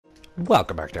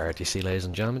Welcome back to RTC, ladies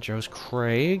and gentlemen. Joe's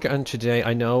Craig, and today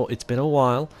I know it's been a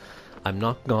while. I'm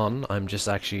not gone. I'm just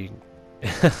actually,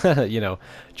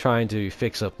 trying to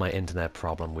fix up my internet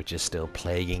problem, which is still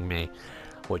plaguing me,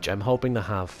 which I'm hoping to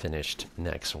have finished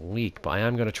next week. But I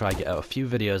am going to try to get out a few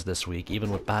videos this week, even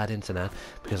with bad internet,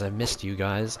 because I missed you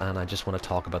guys, and I just want to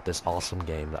talk about this awesome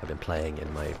game that I've been playing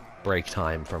in my break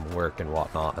time from work and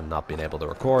whatnot, and not being able to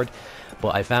record.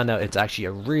 But I found out it's actually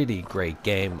a really great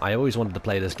game. I always wanted to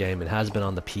play this game. It has been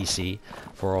on the PC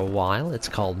for a while. It's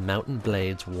called Mount &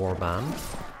 Blades Warband,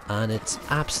 and it's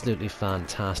absolutely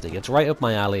fantastic. It's right up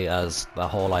my alley as the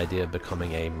whole idea of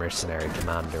becoming a mercenary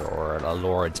commander or a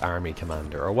Lord's army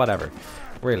commander or whatever.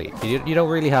 Really, you don't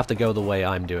really have to go the way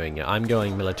I'm doing it. I'm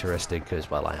going militaristic because,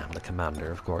 well, I am the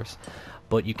commander, of course.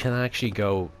 But you can actually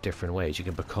go different ways. You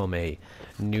can become a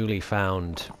newly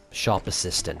found shop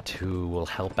assistant who will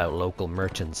help out local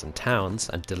merchants and towns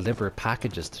and deliver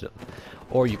packages to them.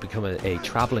 Or you become a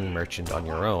traveling merchant on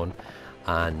your own.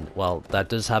 And, well, that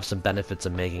does have some benefits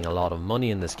of making a lot of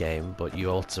money in this game, but you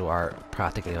also are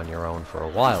practically on your own for a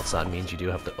while, so that means you do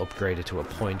have to upgrade it to a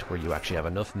point where you actually have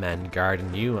enough men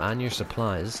guarding you and your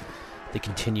supplies to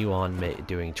continue on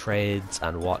doing trades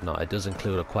and whatnot. It does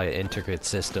include a quite intricate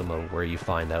system of where you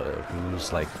find out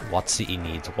who's, like, what city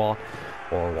needs what,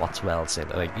 or what's well in,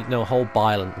 like, whole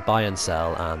buy and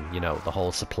sell, and, the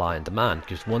whole supply and demand,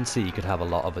 because one city could have a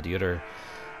lot of the other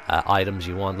items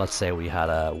you want. Let's say we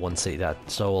had one city that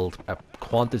sold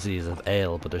quantities of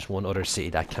ale, but there's one other city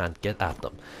that can't get at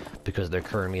them because they're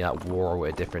currently at war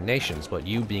with different nations. But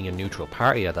you, being a neutral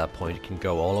party at that point, can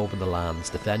go all over the lands,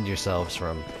 defend yourselves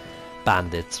from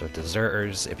bandits or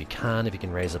deserters if you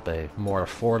can raise up a more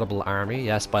affordable army.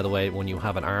 Yes, by the way, when you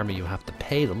have an army you have to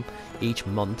pay them each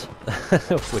month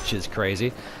which is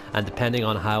crazy, and depending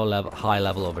on how high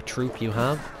level of a troop you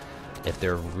have, if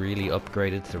they're really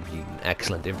upgraded to be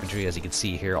excellent infantry, as you can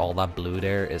see here, all that blue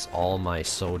there is all my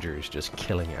soldiers just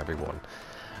killing everyone.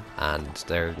 And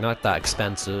they're not that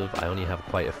expensive. I only have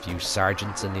quite a few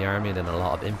sergeants in the army and then a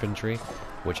lot of infantry,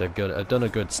 which I've done a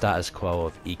good status quo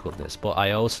of equalness. But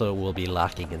I also will be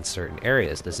lacking in certain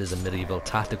areas. This is a medieval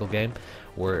tactical game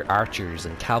where archers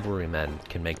and cavalrymen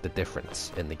can make the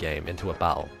difference in the game into a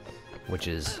battle, which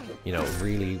is,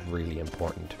 really, really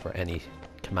important for any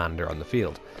commander on the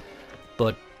field.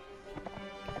 But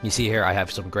you see here I have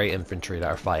some great infantry that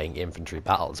are fighting infantry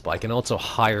battles, but I can also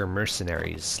hire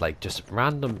mercenaries, like just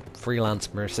random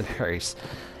freelance mercenaries,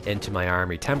 into my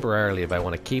army temporarily if I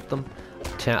want to keep them.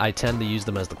 I tend to use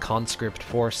them as the conscript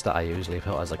force that I usually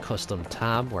put as a custom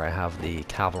tab, where I have the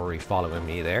cavalry following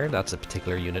me there. That's a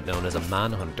particular unit known as a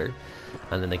manhunter,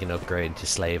 and then they can upgrade to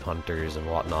slave hunters and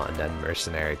whatnot, and then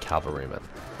mercenary cavalrymen.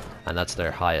 And that's their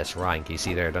highest rank. You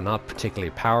see there, they're not particularly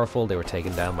powerful. They were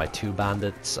taken down by 2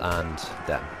 bandits, and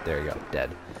then there you go, dead.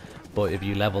 But if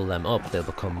you level them up, they'll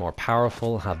become more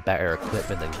powerful, have better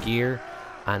equipment and gear,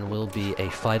 and will be a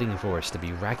fighting force to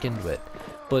be reckoned with.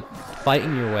 But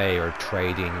fighting your way, or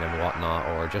trading and whatnot,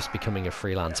 or just becoming a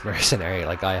freelance mercenary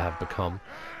like I have become,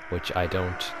 which I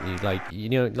don't like,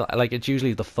 it's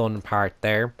usually the fun part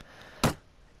there,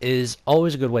 is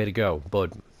always a good way to go.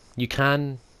 But you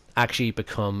can actually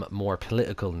become more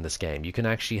political in this game. You can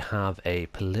actually have a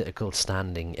political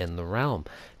standing in the realm,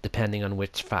 depending on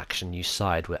which faction you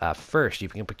side with at first. You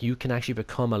can actually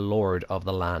become a lord of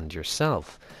the land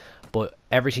yourself, but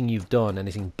everything you've done,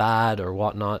 anything bad or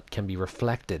whatnot, can be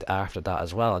reflected after that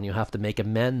as well, and you have to make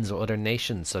amends with other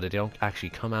nations so that they don't actually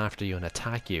come after you and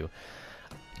attack you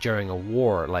during a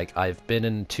war. Like, I've been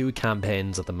in 2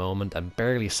 campaigns at the moment and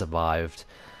barely survived,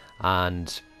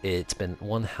 and it's been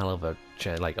one hell of a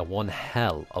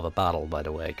battle, by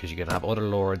the way, because you can have other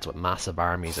lords with massive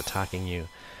armies attacking you,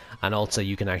 and also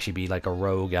you can actually be like a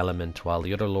rogue element while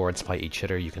the other lords fight each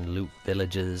other. You can loot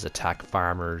villages, attack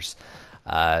farmers,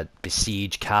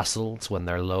 besiege castles when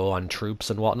they're low on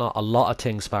troops and whatnot. A lot of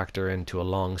things factor into a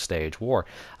long stage war.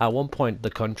 At one point,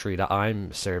 the country that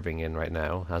I'm serving in right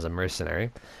now as a mercenary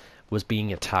was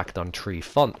being attacked on 3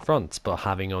 fronts, but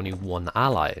having only 1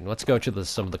 ally. And let's go to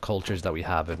some of the cultures that we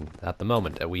have at the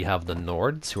moment. We have the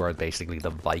Nords, who are basically the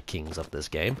Vikings of this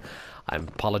game. I'm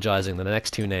apologizing for the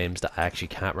next 2 names that I actually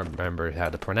can't remember how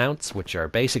to pronounce, which are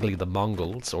basically the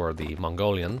Mongols, or the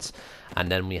Mongolians. And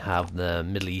then we have the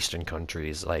Middle Eastern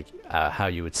countries, like how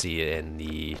you would see it in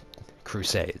the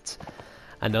Crusades.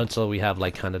 And also we have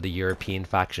like kind of the European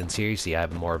factions here. You see I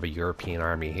have more of a European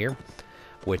army here,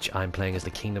 which I'm playing as the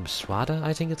Kingdom Swada,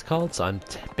 I think it's called. So I'm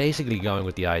basically going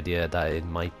with the idea that it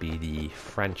might be the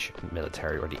French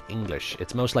military or the English.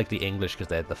 It's most likely English because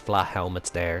they have the flat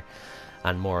helmets there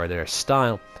and more of their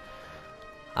style.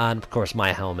 And of course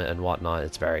my helmet and whatnot,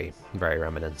 it's very, very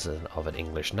reminiscent of an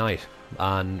English knight.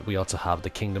 And we also have the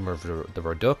Kingdom of the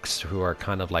Redux, who are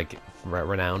kind of like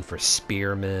renowned for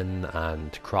spearmen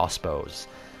and crossbows.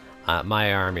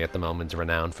 My army at the moment is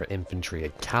renowned for infantry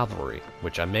and cavalry,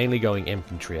 which I'm mainly going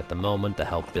infantry at the moment to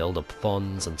help build up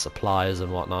funds and supplies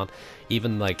and whatnot.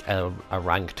 Even like a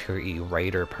rank 30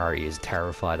 raider party is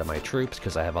terrified of my troops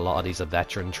because I have a lot of these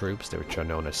veteran troops, which are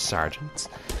known as sergeants.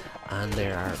 And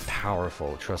they are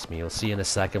powerful, trust me. You'll see in a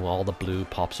second while all the blue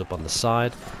pops up on the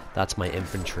side. That's my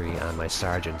infantry and my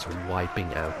sergeants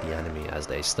wiping out the enemy as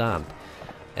they stand.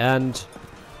 And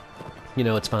you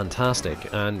know, it's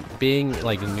fantastic, and being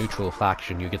like a neutral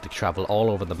faction, you get to travel all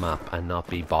over the map and not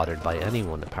be bothered by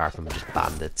anyone apart from just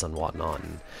bandits and whatnot,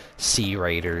 and sea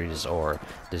raiders or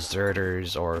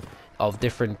deserters or of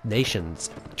different nations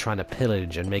trying to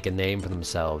pillage and make a name for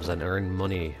themselves and earn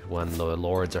money when the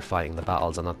lords are fighting the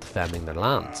battles and not defending their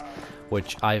lands,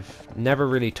 which I've never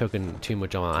really taken too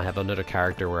much on. I have another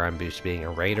character where I'm just being a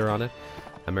raider on it,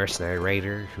 a mercenary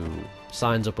raider who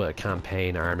signs up with a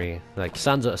campaign army, like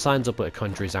signs up with a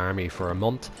country's army for a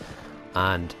month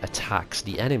and attacks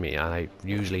the enemy, and I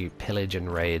usually pillage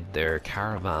and raid their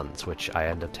caravans, which I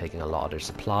end up taking a lot of their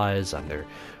supplies and their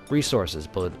resources.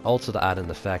 But also to add in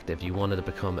the fact, if you wanted to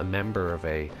become a member of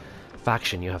a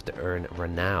faction, you have to earn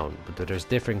renown, but there's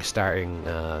different starting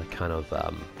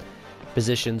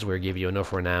positions where give you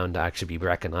enough renown to actually be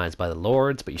recognized by the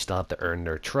lords, but you still have to earn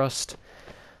their trust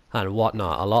and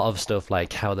whatnot. A lot of stuff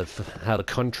like how the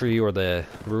country or the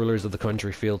rulers of the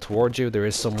country feel towards you. There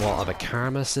is somewhat of a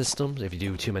karma system. If you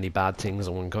do too many bad things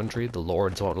in one country, the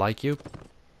lords won't like you.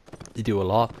 You do a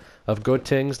lot of good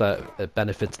things that it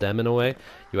benefits them in a way,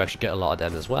 you actually get a lot of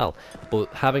them as well.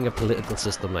 But having a political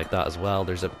system like that as well,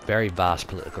 there's a very vast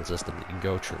political system that you can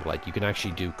go through. Like you can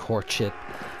actually do courtship,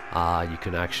 you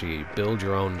can actually build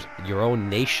your own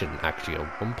nation actually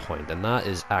at one point, and that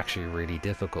is actually really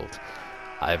difficult.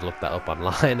 I've looked that up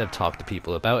online, I've talked to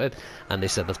people about it, and they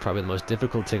said that's probably the most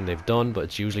difficult thing they've done, but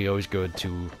it's usually always good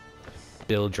to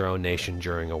build your own nation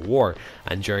during a war,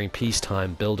 and during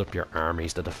peacetime build up your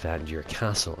armies to defend your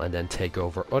castle, and then take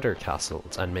over other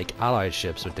castles and make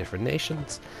alliedships with different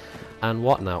nations and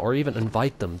whatnot, or even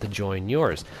invite them to join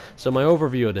yours. So my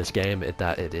overview of this game is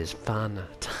that it is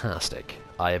fantastic.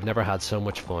 I have never had so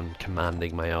much fun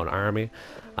commanding my own army,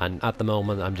 and at the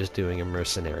moment I'm just doing a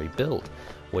mercenary build,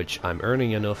 which I'm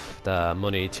earning enough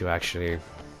money to actually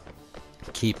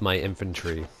keep my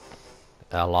infantry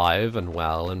alive and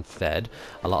well and fed.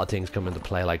 A lot of things come into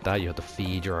play like that. You have to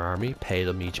feed your army, pay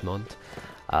them each month,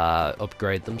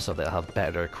 upgrade them so they'll have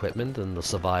better equipment and they'll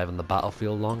survive in the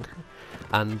battlefield longer,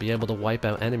 and be able to wipe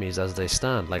out enemies as they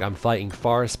stand. Like I'm fighting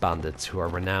forest bandits who are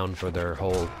renowned for their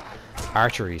whole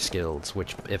archery skills,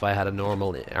 which if I had a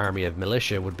normal army of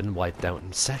militia would have been wiped out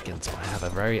in seconds. So I have a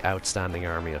very outstanding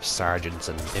army of sergeants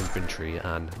and infantry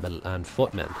and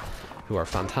footmen who are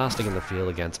fantastic in the field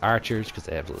against archers because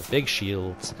they have big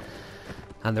shields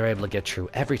and they're able to get through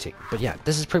everything. But yeah,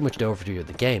 this is pretty much the overview of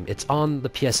the game. It's on the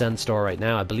PSN store right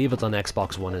now. I believe it's on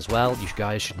Xbox One as well. You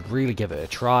guys should really give it a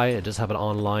try. It does have an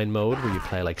online mode where you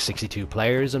play like 62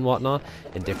 players and whatnot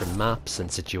in different maps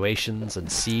and situations and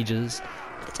sieges.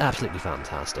 It's absolutely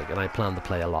fantastic, and I plan to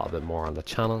play a lot of it more on the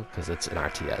channel because it's an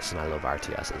RTS and I love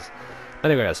RTSs.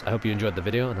 Anyway guys, I hope you enjoyed the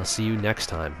video, and I'll see you next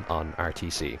time on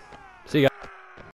RTC.